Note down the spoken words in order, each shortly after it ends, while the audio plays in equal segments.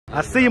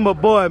I see my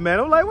boy, man.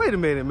 I'm like, wait a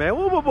minute, man.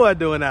 What my boy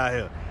doing out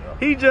here?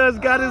 He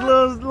just got his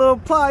little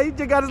plot. He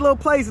just got his little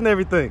place and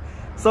everything.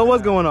 So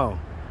what's going on?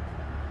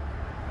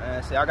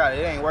 Man, see, it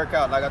ain't work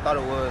out like I thought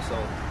it was. So,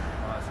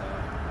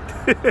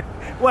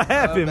 what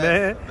happened,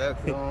 man?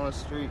 Back on the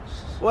streets.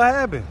 What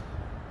happened?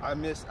 I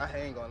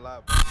ain't gonna lie,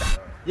 bro.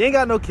 You ain't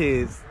got no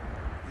kids.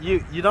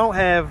 You don't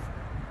have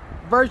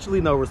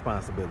virtually no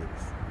responsibilities.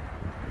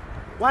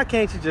 Why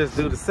can't you just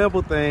do the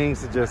simple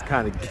things to just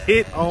kind of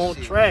get on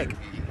track?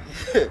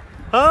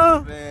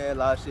 Huh? Man, a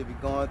lot of shit be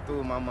going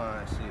through my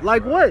mind. Shit,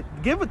 like bro.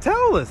 what?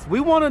 Tell us. We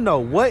want to know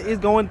what is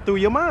going through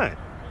your mind.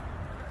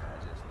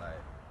 Just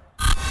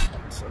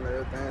like some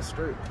everything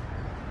straight.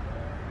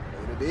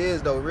 What it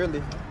is though,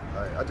 really.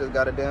 Like I just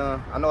got it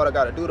down. I know what I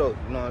gotta do though.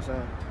 You know what I'm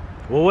saying?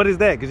 Well, what is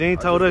that? Cause you ain't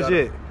told us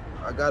yet.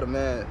 I got a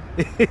man.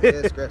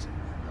 Head scratching.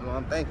 You know what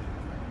I'm thinking.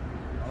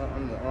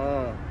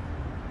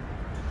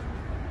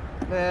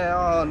 Man,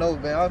 I don't know,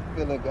 man. I'm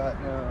feeling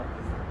goddamn.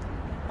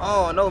 I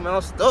don't know, man.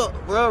 I'm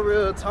stuck, bro.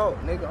 Real talk,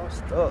 nigga. I'm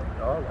stuck,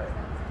 dog. Like,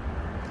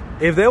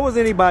 if there was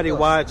anybody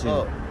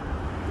watching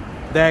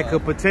that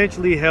could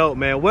potentially help,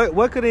 man,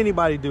 what could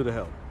anybody do to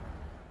help?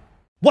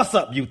 What's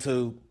up,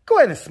 YouTube? Go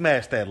ahead and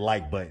smash that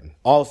like button.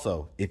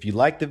 Also, if you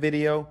like the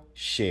video,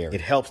 share.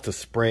 It helps to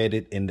spread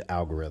it in the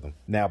algorithm.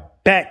 Now,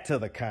 back to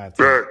the content.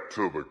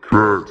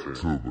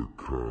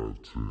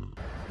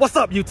 What's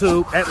up,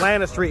 YouTube?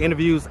 Atlanta Street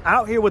Interviews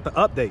out here with the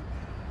update.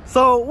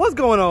 So, what's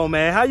going on,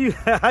 man? How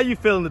you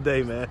feeling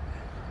today, man?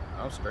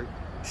 I'm straight.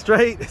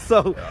 Straight?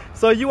 So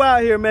you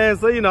out here, man.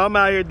 So, you know, I'm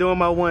out here doing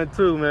my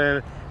 1-2,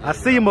 man. Yeah, I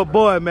see my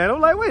boy, man. I'm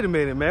like, wait a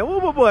minute, man.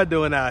 What my boy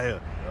doing out here?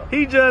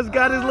 He just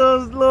got his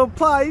little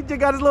plot. He just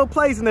got his little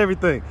place and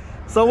everything.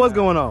 So what's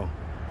going on?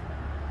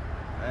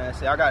 Man,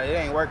 see, it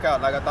ain't work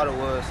out like I thought it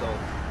was. So,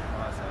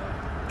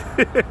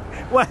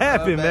 what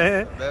happened,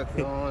 man? Back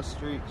on the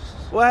streets.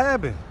 What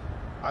happened?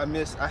 I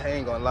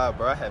ain't gonna lie,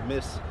 bro. I had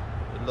missed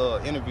the little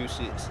interview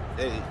shits.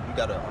 You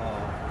gotta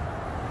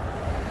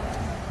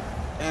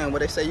and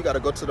what they say, you gotta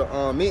go to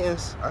the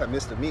meetings. I had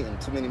missed the meeting.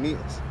 Too many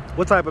meetings.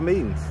 What type of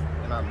meetings?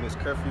 And I missed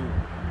curfew.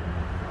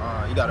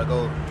 You gotta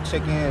go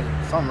check in,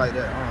 something like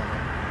that.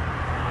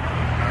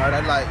 I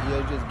don't know.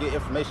 You just get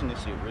information and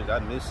shit. Really, I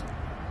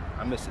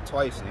missed it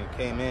twice and it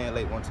came in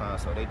late one time,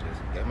 so they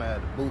just gave me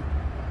the boot.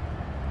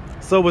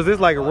 So was this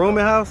like a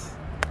rooming house?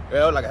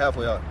 Yeah, it was like a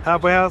halfway house.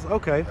 Halfway house?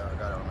 Okay. Yeah, I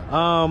got it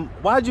on that.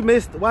 Why'd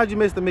you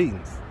miss the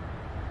meetings?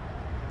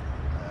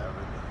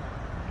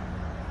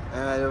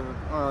 I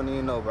don't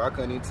even know, bro. I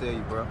couldn't even tell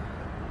you, bro.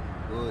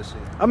 Bullshit.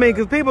 I mean,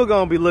 because people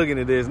gonna be looking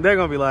at this and they're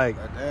gonna be like,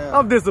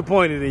 I'm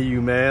disappointed in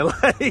you, man.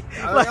 I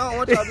don't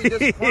want y'all to be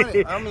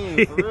disappointed. I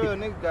mean, for real,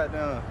 nigga,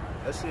 goddamn,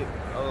 that shit.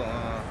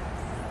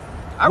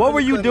 What were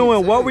you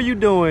doing? What were you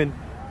doing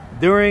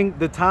during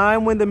the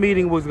time when the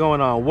meeting was going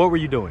on? What were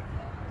you doing?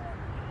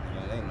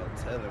 Man, ain't no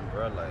telling,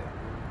 bro. Like,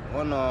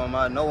 one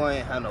I know I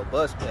ain't had no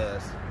bus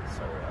pass,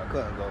 so I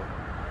couldn't go.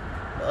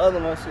 The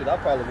other one, shit, I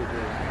probably would do.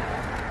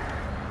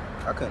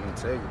 I couldn't even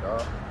tell you,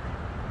 dog.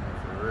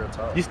 Real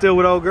talk. You still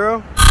with old girl?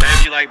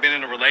 Have you like been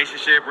in a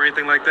relationship or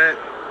anything like that?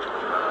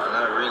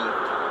 Not really.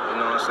 You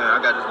know what I'm saying? I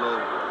got this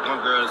little one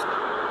girl's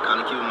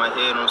kind of keeping my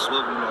head on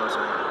swivel. You know what I'm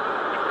saying?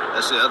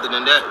 That's it. Other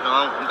than that, you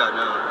know, I'm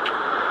goddamn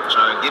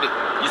trying to get it.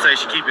 You say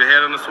she keep your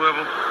head on the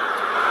swivel?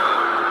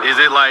 Is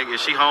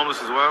she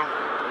homeless as well?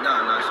 Nah,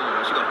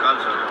 she go to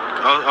college.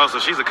 Oh, so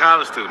she's a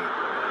college student.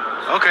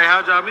 Okay,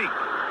 how'd y'all meet?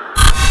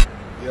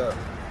 Yeah,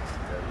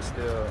 we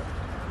still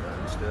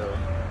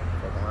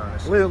fucking around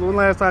and shit. When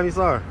last time you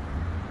saw her?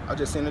 I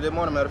just seen her this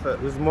morning, matter of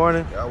fact. This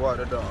morning? Yeah, I walked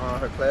her to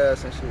her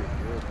class and shit.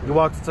 You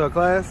walked into her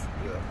class?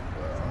 Yeah.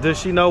 Well, does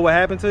she know what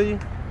happened to you?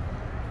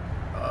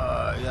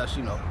 Yeah,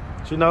 she know.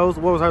 She knows?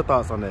 What was her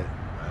thoughts on that?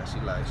 She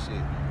like,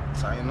 shit,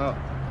 tighten up.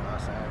 You know what I'm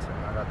saying? So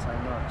I got to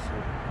tighten up.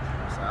 Shit.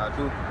 That's how I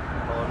do. A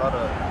whole lot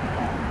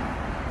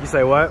of... You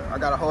say what? I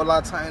got a whole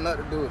lot of tighten up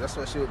to do. That's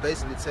what she was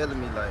basically telling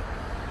me. Like,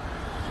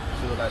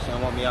 she was like, she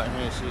don't want me out here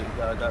and shit. You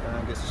gotta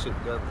get some shit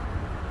together.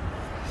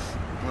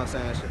 You know what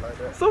I'm saying? Shit like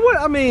that. So what,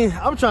 I mean,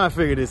 I'm trying to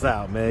figure this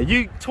out, man.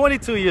 You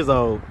 22 years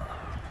old.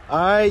 All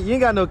right, you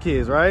ain't got no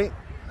kids, right?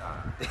 Nah,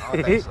 I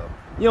don't think so.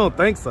 You don't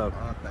think so?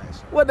 I don't think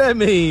so. What that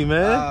mean,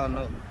 man? I don't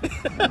know.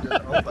 I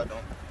just hope I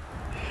don't.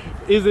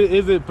 Is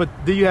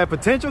it, do you have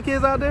potential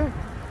kids out there?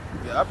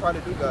 Yeah, I probably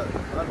do got it.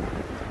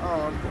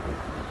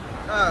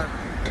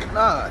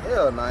 Nah,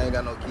 hell no, I ain't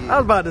got no kids. I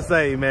was about to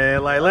say,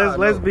 man, like,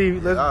 let's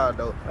be,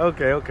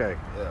 okay.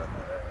 Yeah.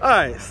 All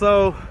right,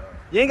 so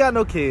you ain't got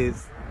no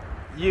kids.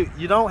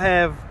 You don't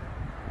have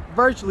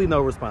virtually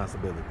no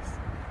responsibilities.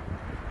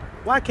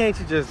 Why can't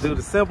you just do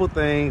the simple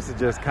things to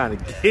just kind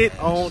of get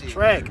on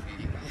track?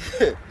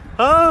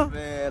 Huh?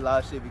 Man, a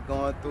lot of shit be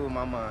going through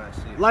my mind.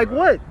 Shit, like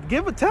bro.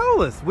 what?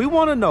 Tell us. We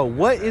want to know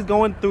what is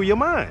going through your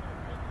mind.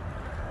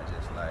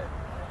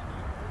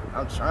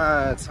 I'm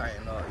trying to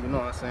tighten up, you know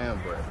what I'm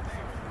saying? But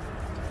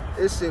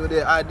this shit with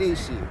that ID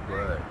shit,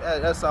 bro.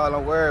 That's all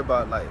I'm worried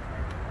about. Like,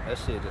 that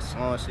shit just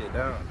slowing shit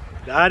down.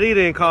 The ID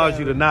didn't cause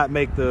you to not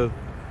make the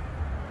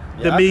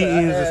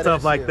meetings and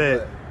stuff like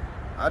that.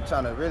 I'm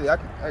trying to really,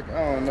 I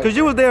don't know. Cause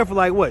you was there for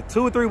like what,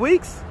 2 or 3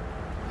 weeks?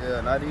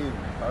 Yeah, not even.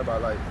 Probably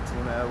about like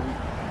 2.5 weeks.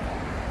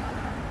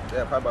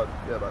 Yeah,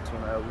 probably about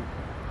 2.5 weeks.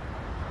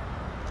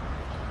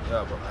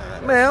 Yeah,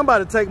 but man, I'm about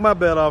to take my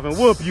belt off and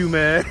whoop you,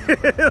 man.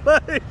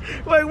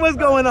 like, what's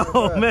going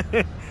on, man?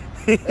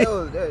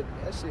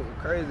 that shit was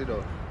crazy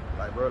though.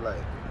 Like, bro,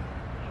 like,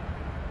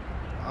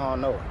 I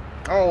don't know.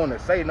 I don't want to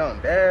say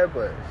nothing bad,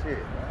 but shit.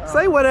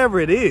 Say whatever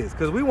it is,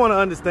 cause we want to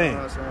understand. You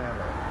know what I'm saying?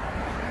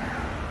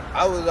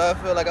 Like, I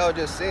feel like I was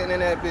just sitting in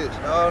that bitch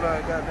all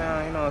night,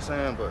 goddamn. You know what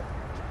I'm saying? But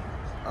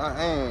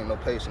I ain't no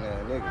patient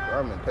ass nigga, bro.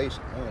 I'm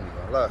impatient. I ain't even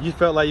gonna lie. You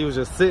felt like you was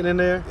just sitting in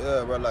there?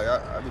 Yeah, bro. Like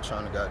I be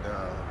trying to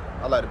goddamn.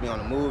 I like to be on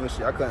the move and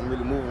shit. I couldn't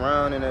really move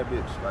around in that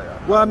bitch.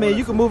 Like, well, I mean,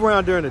 you can move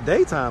around during the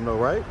daytime though,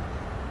 right?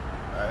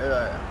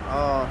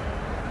 I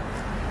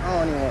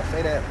don't even want to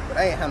say that, but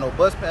I ain't had no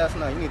bus pass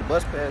now. You need a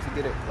bus pass to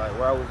get it, like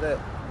where I was at.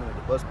 You need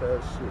the bus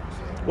pass shit.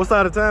 So. What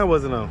side of town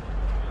was it on?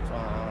 It's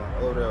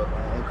over there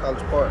on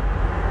College Park.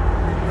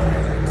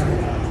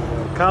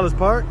 College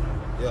Park?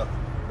 Yeah,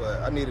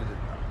 but I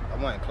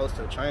went close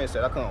to the train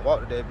set. I couldn't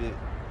walk to that bitch.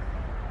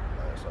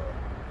 Like, so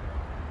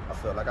I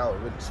felt like I was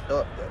really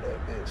stuck at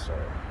that bitch. So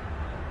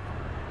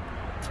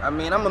I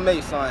mean, I'm gonna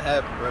make something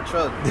happen, bro.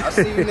 Trust me. I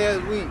see you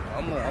next week.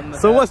 I'm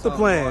so what's the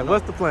plan?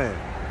 What's the plan?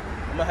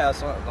 I'm gonna have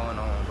something going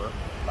on, bro.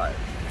 Like,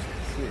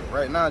 shit.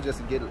 Right now, just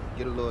to get a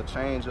little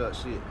change up,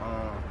 shit.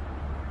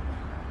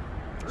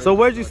 So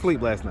where'd you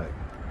sleep last night?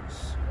 I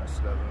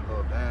slept in a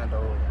little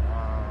bando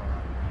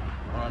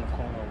around the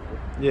corner.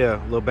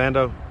 Yeah, little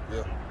bando.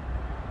 Yeah.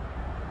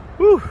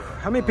 Whew.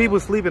 How many people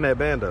sleep in that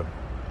bando?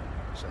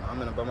 Shit,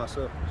 I'm in it by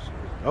myself. Shit.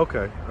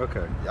 Okay.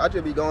 Yeah, I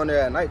just be going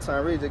there at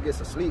nighttime, really just get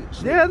some sleep.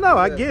 Yeah, no,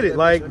 I get it.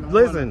 Like,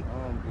 listen,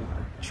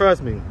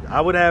 trust me,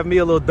 I would have me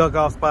a little duck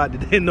off spot that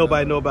didn't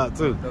nobody know about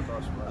too.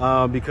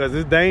 Because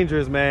it's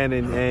dangerous, man,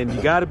 and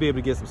you got to be able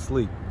to get some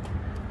sleep.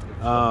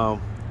 All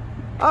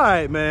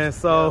right, man.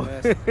 So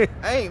yeah, man.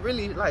 I ain't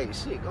really like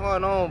shit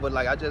going on, but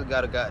like I just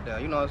gotta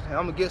goddamn, you know what I'm saying?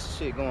 I'm gonna get some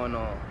shit going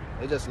on.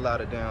 It's just a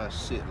lot of damn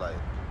shit, like.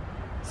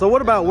 So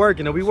what about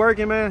working? Are we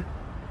working, man?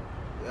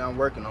 Yeah, I'm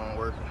working on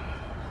working.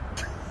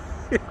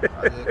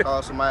 I just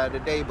called somebody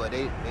today, but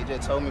they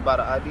just told me about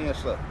the ID and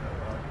stuff.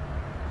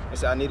 They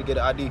said I need to get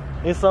an ID.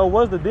 And so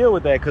what's the deal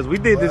with that? Because we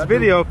did this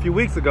video a few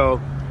weeks ago.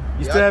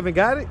 You still haven't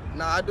got it?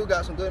 Nah, I do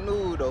got some good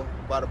news though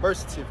about a birth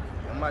certificate.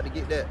 I'm about to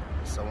get that.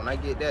 So when I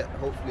get that,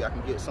 hopefully I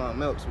can get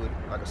something else with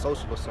it, like a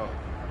social or something.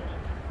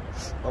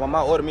 But my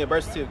mom ordered me a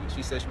birth certificate.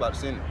 She said she about to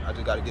send it. I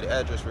just got to get an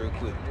address real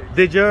quick.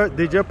 Did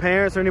your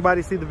parents or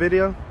anybody see the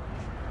video?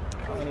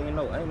 I didn't even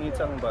know. I ain't even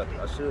tell them about it.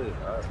 I should.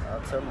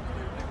 I'll tell them.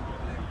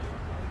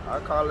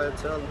 I'll call her and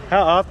tell them.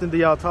 How often do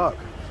y'all talk?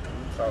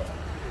 Talk.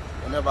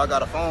 Whenever I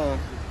got a phone,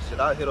 shit,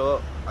 I hit her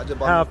up. I just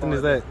bought How often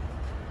is that?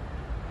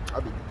 I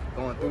be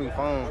going through the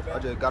phone. I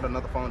just got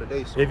another phone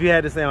today. So. If you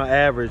had to say on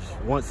average,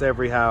 once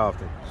every how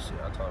often? Shit,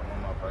 I talk to my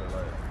mom probably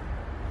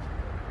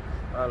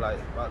like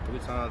about 3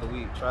 times a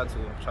week. Try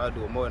to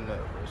do it more than that.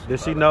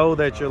 Does she know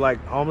that you're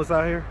like homeless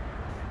out here?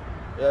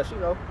 Yeah, she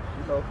know.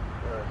 She know.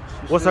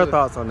 What's her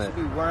thoughts on that?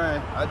 She be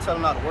worrying. I tell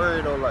her not to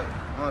worry though. Like, you know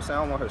what I'm saying?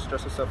 I don't want her to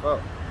stress herself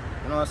out.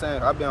 You know what I'm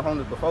saying? I've been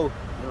homeless before.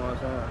 You know what I'm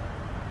saying?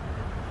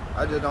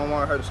 I just don't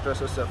want her to stress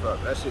herself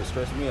out. That shit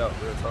stressed me out,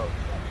 real talk.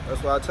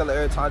 That's why I tell her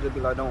every time, just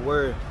be like, don't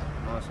worry. You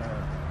know what I'm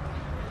saying?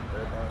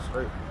 Everything's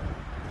straight.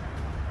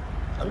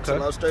 I be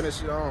telling her straight and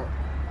shit on.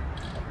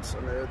 I'm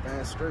telling her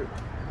everything's straight.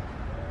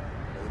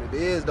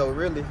 It is though,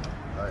 really.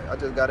 Like, I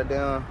just got it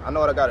down. I know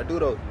what I gotta do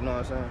though. You know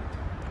what I'm saying?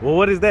 Well,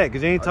 what is that?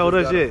 Because you ain't told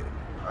us yet.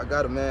 I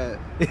got a man.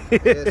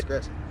 Head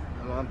scratching.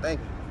 That's what I'm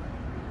thinking.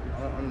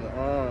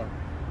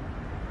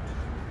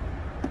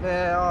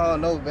 Man, I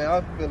don't know, man.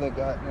 I'm feeling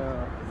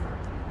goddamn.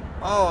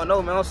 I don't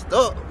know, man. I'm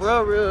stuck,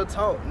 bro. Real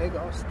talk, nigga.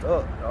 I'm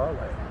stuck, dog.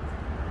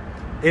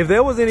 Like, if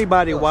there was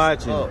anybody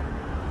watching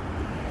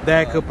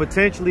that could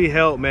potentially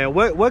help, man,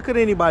 what could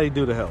anybody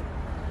do to help?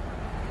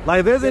 Like,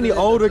 if there's any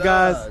older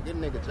guys, get a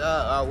nigga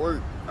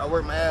job. I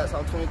work my ass.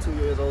 I'm 22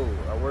 years old.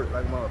 I work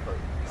like a motherfucker.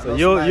 So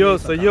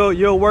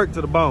you'll work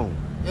to the bone.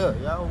 Yeah,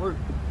 I'll work.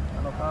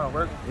 I know how to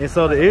work. And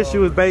so the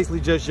issue is basically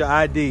just your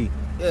ID.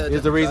 Yeah,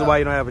 is the reason why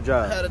you don't have a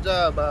job. I had a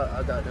job.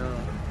 I got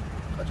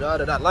a job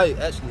that I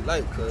actually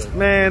like. Cause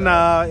man,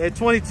 at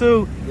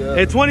 22,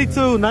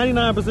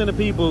 99% of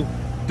people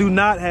do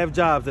not have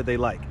jobs that they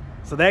like.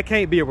 So that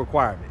can't be a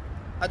requirement.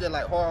 I just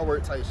like hard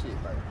work type shit.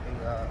 Like.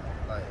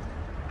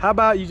 How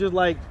about you just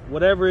like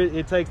whatever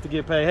it takes to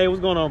get paid? Hey,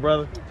 what's going on,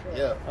 brother?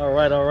 Yeah. All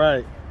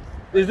right.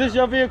 Is this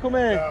your vehicle,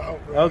 man?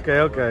 Yeah,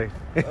 okay.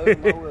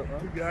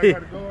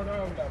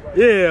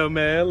 Yeah,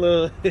 man.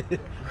 Look,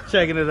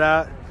 checking it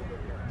out.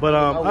 But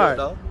all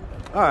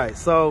right.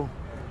 So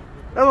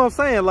that's what I'm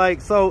saying.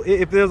 Like, so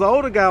if there's an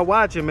older guy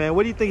watching, man,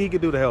 what do you think he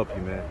could do to help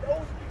you, man?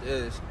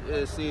 Yeah,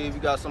 see if you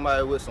got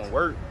somebody with some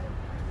work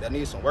that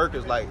needs some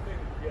workers, like.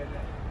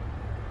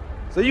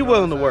 So you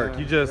willing to work?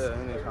 You just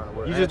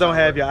don't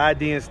have your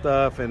ID and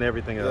stuff and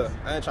everything else.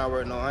 I ain't trying to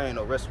work. No, I ain't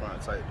no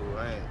restaurant type dude.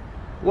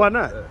 Why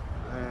not?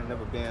 I ain't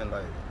never been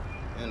like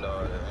into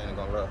all that. I ain't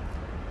gonna lie.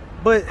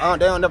 But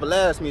they don't never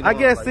last me. I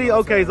guess, like, see,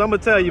 okay, so I'm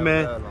gonna tell you,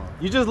 man,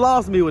 you just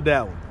lost me with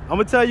that one. I'm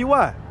gonna tell you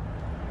why.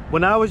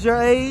 When I was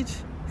your age,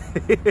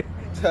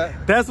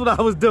 that's what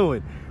I was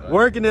doing.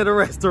 Working at a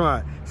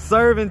restaurant,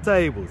 serving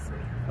tables.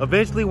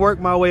 Eventually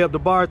worked my way up to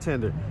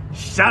bartender.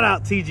 Shout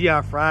out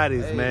TGI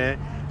Fridays, man.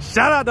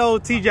 Shout out to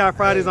old TGI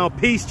Fridays on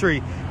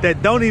Peachtree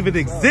that don't even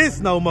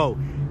exist no more.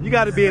 You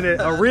got to be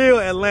a real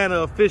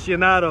Atlanta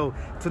aficionado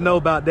to know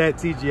about that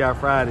TGI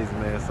Fridays,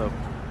 man. So,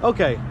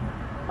 okay.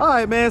 All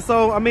right, man.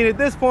 So, I mean, at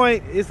this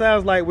point, it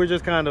sounds like we're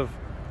just kind of,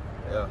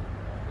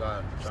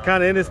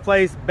 in this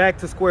place, back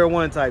to square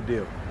one type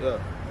deal. Yeah,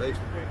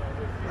 basically.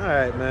 All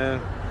right,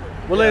 man.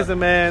 Well, listen,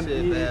 man.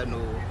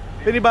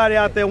 If anybody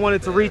out there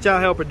wanted to reach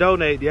out, help, or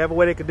donate, do you have a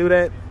way they could do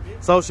that?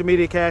 Social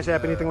media, Cash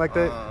App, anything like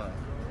that?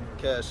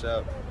 Cash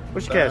App.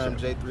 What's your Cash App?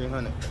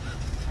 J300.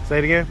 Say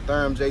it again?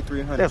 Therm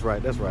J300. That's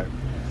right, that's right.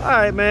 All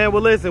right, man.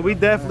 Well, listen, we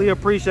definitely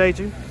appreciate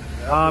you.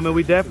 And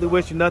we definitely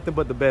wish you nothing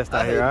but the best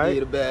out here, all right? I hate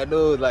the bad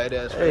news like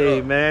that.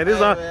 Hey, man. This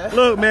man.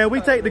 Look, man,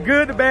 we take the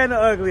good, the bad, and the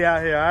ugly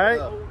out here, all right?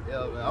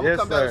 Yeah, man. I'm gonna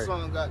come back to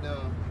something,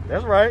 goddamn.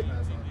 That's right.